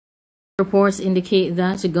Reports indicate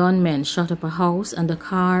that gunmen shot up a house and a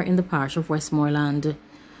car in the parish of Westmoreland.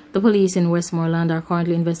 The police in Westmoreland are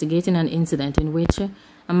currently investigating an incident in which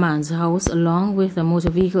a man's house along with a motor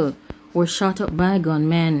vehicle were shot up by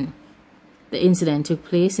gunmen. The incident took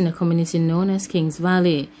place in a community known as Kings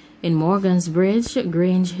Valley in Morgan's Bridge,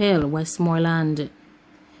 Grange Hill, Westmoreland.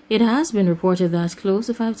 It has been reported that close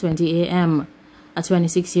to 5:20 a.m., a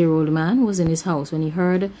 26-year-old man was in his house when he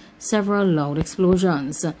heard several loud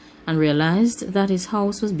explosions and realized that his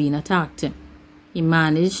house was being attacked. He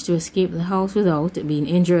managed to escape the house without being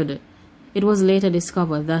injured. It was later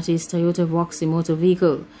discovered that his Toyota Vauxhall motor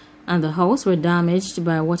vehicle and the house were damaged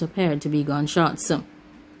by what appeared to be gunshots.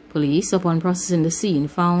 Police, upon processing the scene,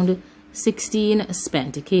 found 16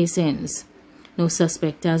 spent casings. No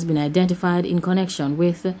suspect has been identified in connection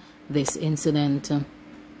with this incident.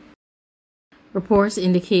 Reports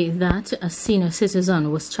indicate that a senior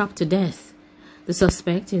citizen was chopped to death. The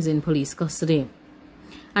suspect is in police custody.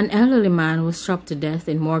 An elderly man was chopped to death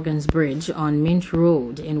in Morgan's Bridge on Mint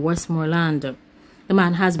Road in Westmoreland. The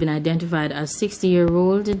man has been identified as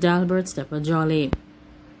 60-year-old Dalbert Stepper Jolly.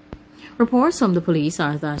 Reports from the police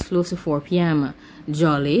are that close to 4 p.m.,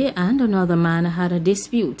 Jolly and another man had a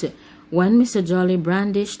dispute when Mr. Jolly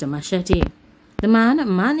brandished a machete. The man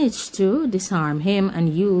managed to disarm him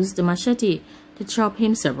and used the machete to chop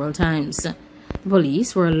him several times. The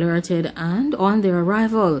police were alerted, and on their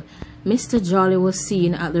arrival, Mr. Jolly was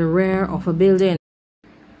seen at the rear of a building.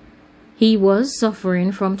 He was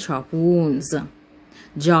suffering from chop wounds.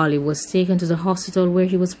 Jolly was taken to the hospital where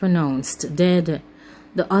he was pronounced dead.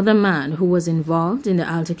 The other man who was involved in the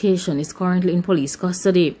altercation is currently in police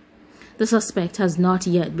custody. The suspect has not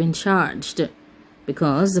yet been charged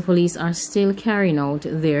because the police are still carrying out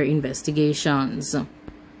their investigations.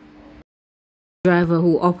 The driver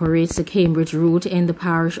who operates the Cambridge route in the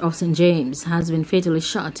parish of St. James has been fatally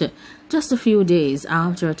shot just a few days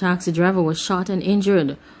after a taxi driver was shot and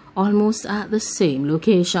injured almost at the same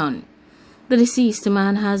location. The deceased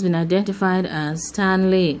man has been identified as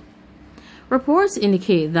Stanley. Reports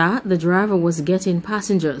indicate that the driver was getting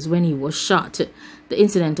passengers when he was shot. The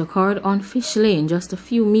incident occurred on Fish Lane, just a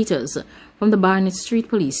few meters from the Barnett Street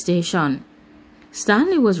police station.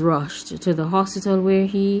 Stanley was rushed to the hospital where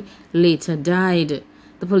he later died.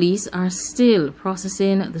 The police are still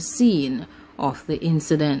processing the scene of the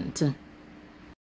incident.